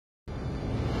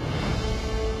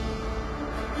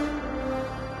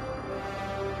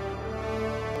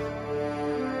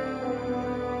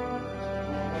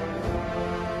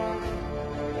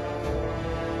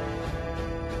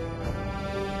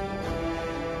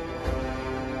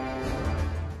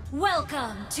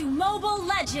Welcome to Mobile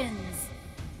Legends!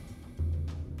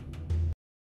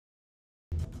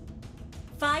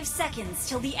 5 seconds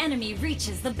till the enemy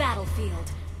reaches the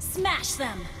battlefield. Smash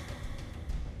them!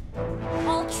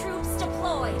 All troops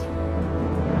deployed!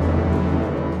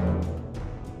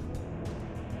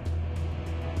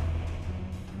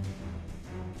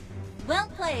 Well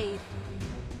played!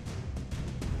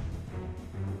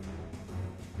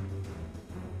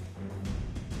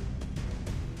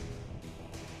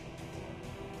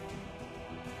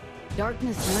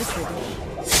 Darkness nurtured me,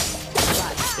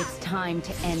 but it's time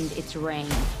to end its reign.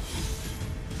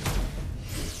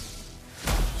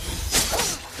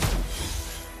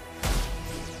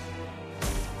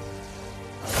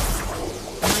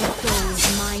 My soul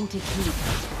is mine to keep.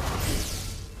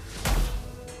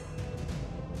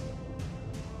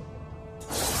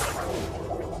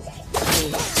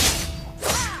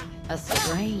 A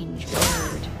strange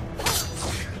bird.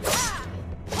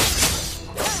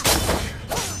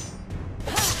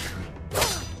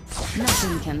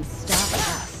 Nothing can stop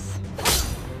us.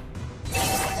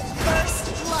 First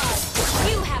blood!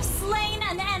 You have slain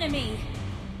an enemy!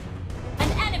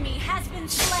 An enemy has been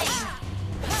slain!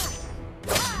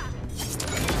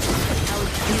 I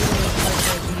was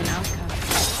feeling an outcome.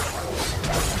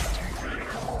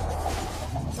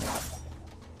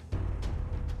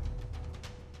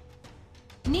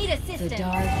 Need assistance! The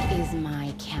dark is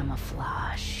my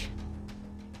camouflage.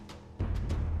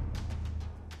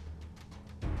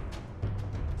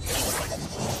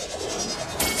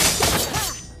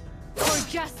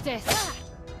 Justice!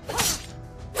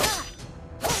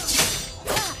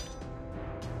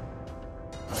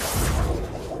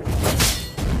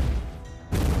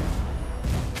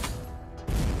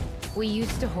 We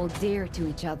used to hold dear to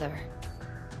each other.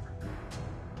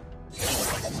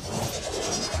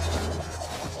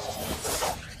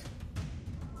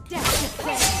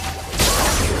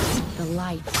 The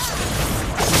light. You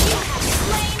have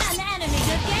slain an enemy!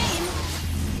 Good game!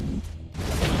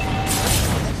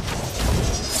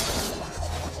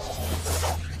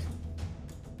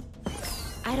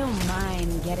 I don't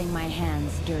mind getting my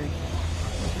hands dirty.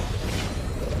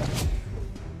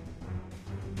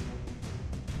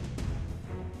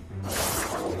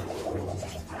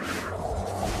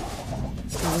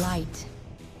 The light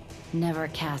never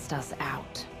cast us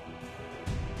out.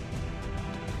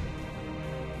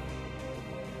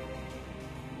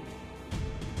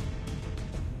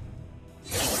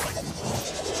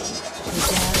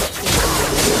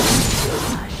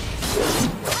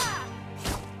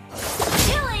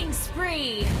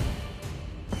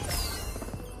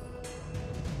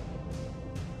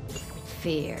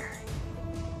 Fear.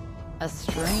 A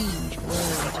strange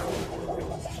word.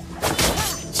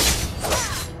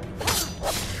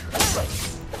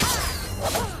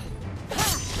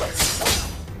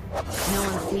 No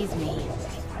one sees me.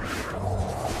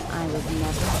 I was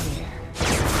never here.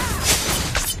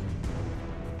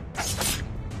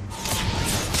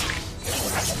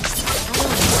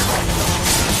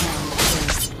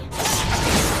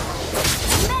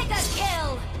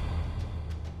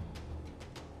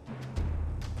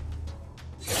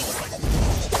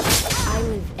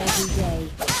 Every day,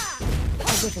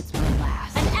 as if it's my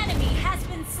last. An enemy has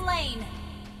been slain!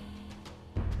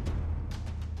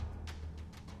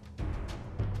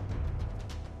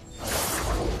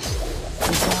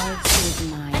 The dark is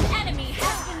mine. An enemy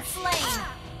has been slain!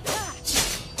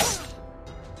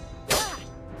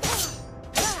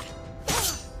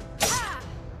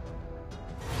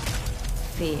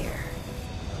 Fear.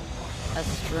 A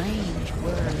strange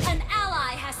word. An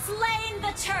ally has slain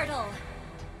the turtle!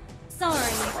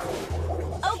 Sorry.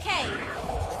 Okay.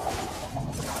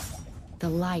 The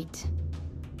light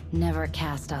never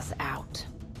cast us out.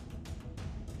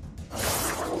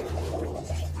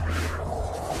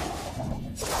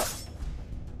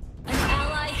 An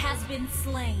ally has been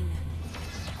slain.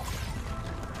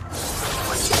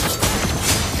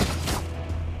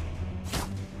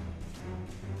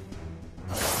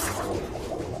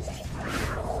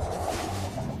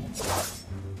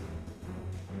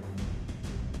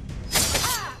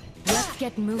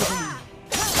 Get moving.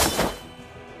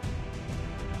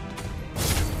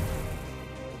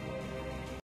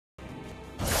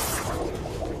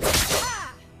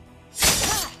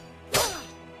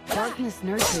 Darkness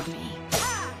nurtured me,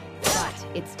 but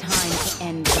it's time to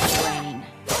end the reign.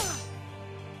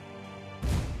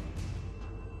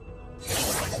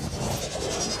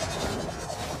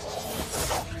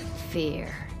 Fear.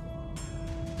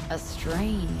 A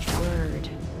strange word.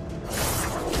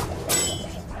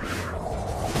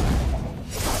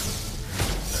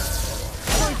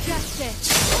 Justice!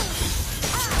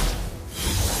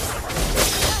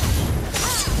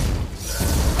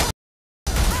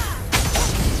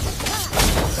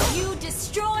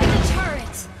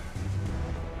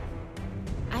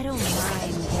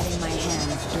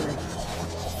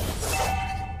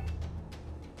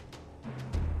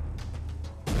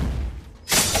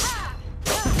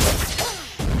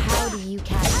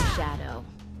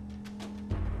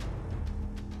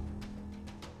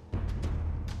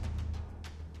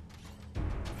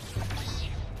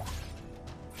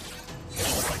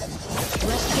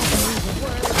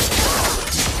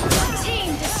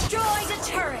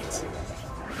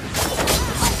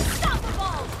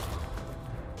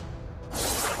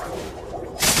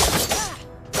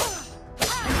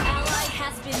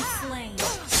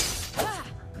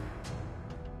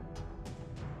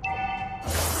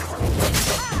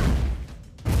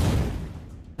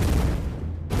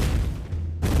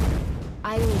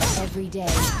 every day,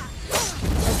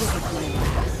 as if it's my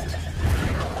last.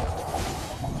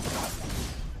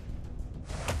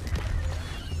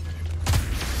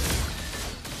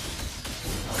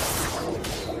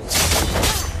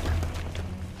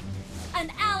 An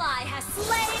ally has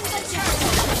slain the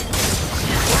turtle!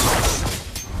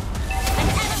 An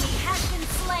enemy has been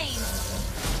slain!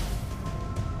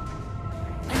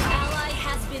 An ally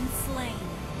has been slain.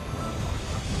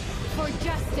 For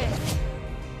justice!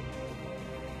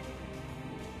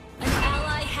 An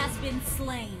ally has been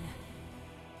slain.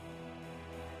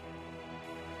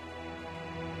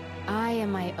 I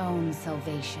am my own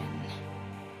salvation.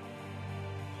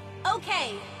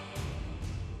 Okay!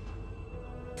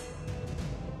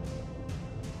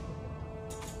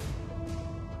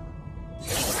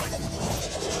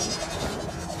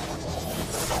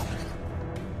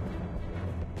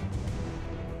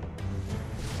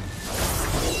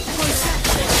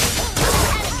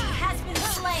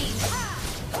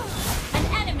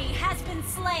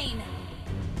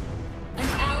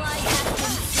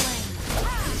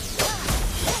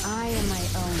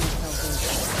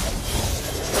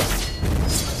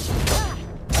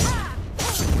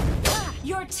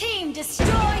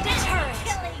 Destroyed a turret!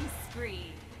 Killing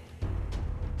spree!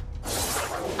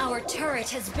 Our turret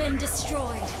has been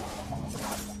destroyed.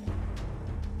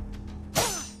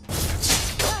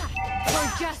 For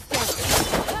justice!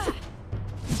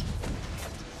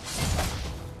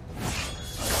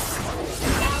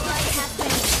 An ally has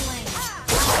been slain.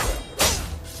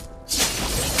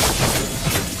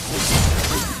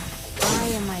 I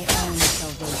am my own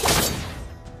salvation.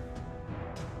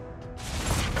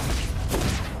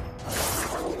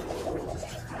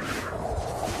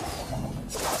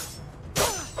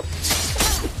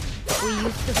 We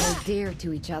used to hold dear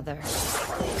to each other.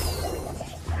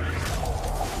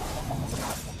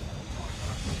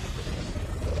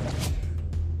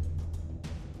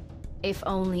 If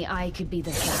only I could be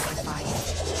the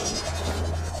sacrifice.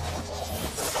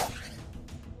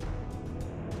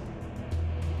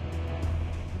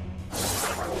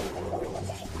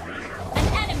 An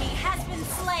enemy has been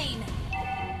slain.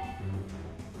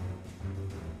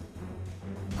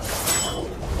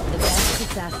 The best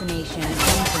assassination is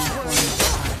something for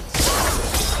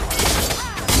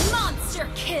Monster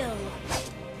kill!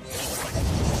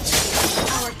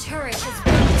 Our turret has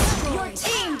been destroyed. Your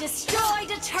team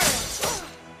destroyed a turret!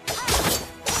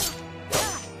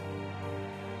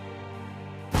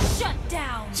 Shut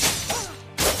down!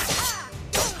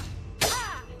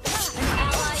 An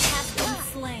ally has been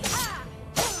slain.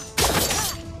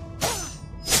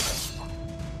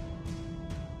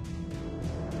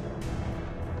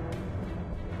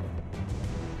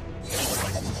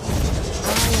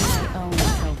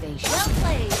 Well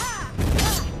played!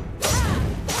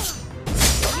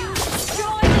 You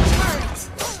destroyed the turret!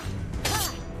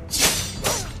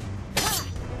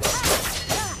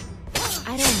 I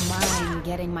don't mind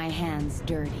getting my hands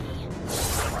dirty.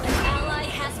 An ally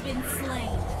has been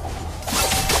slain.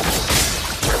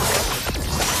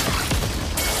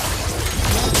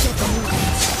 Let's get moving.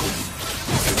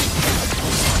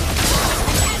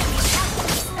 An enemy has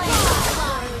been slain.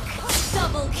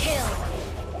 Double kill.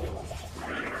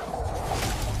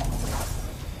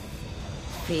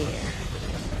 Fear.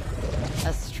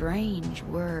 A strange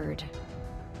word.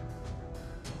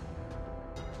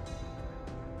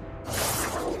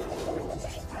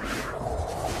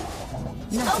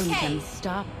 Nothing Okay. can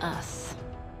stop us.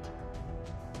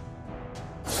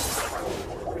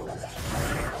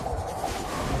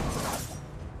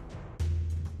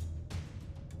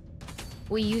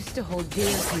 We used to hold dear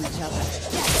to each other.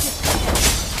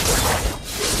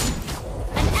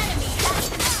 An enemy has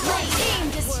been slain. Team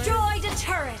destroyed a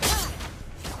turret.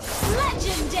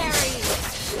 Legendary.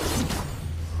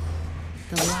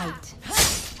 The light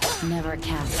never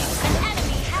casts us. An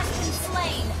enemy has been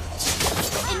slain.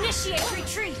 Initiate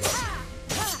retreat.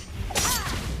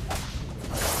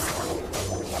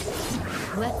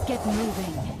 Let's get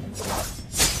moving.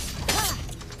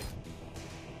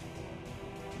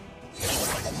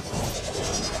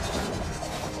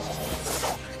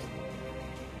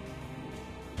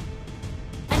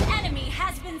 An enemy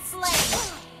has been slain.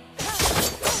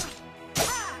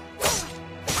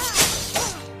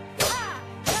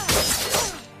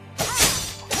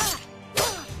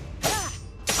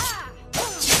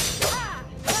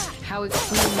 How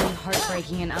extremely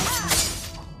heartbreaking an outcome.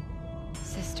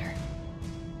 Sister.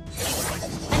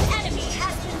 An enemy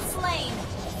has been slain.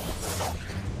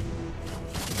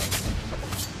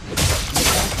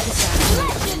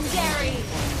 Legendary.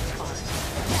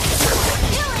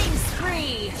 Killing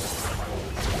spree.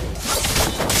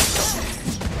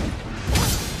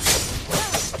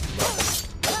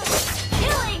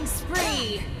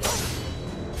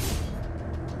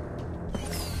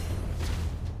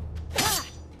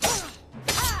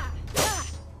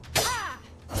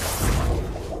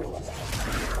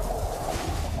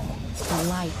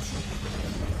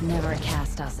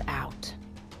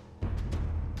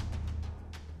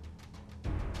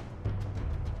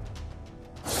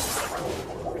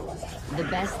 The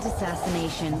best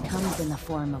assassination comes in the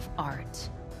form of art.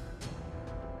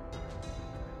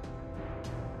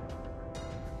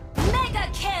 Mega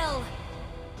kill!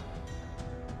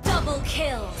 Double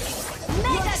kill!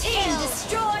 Mega kill!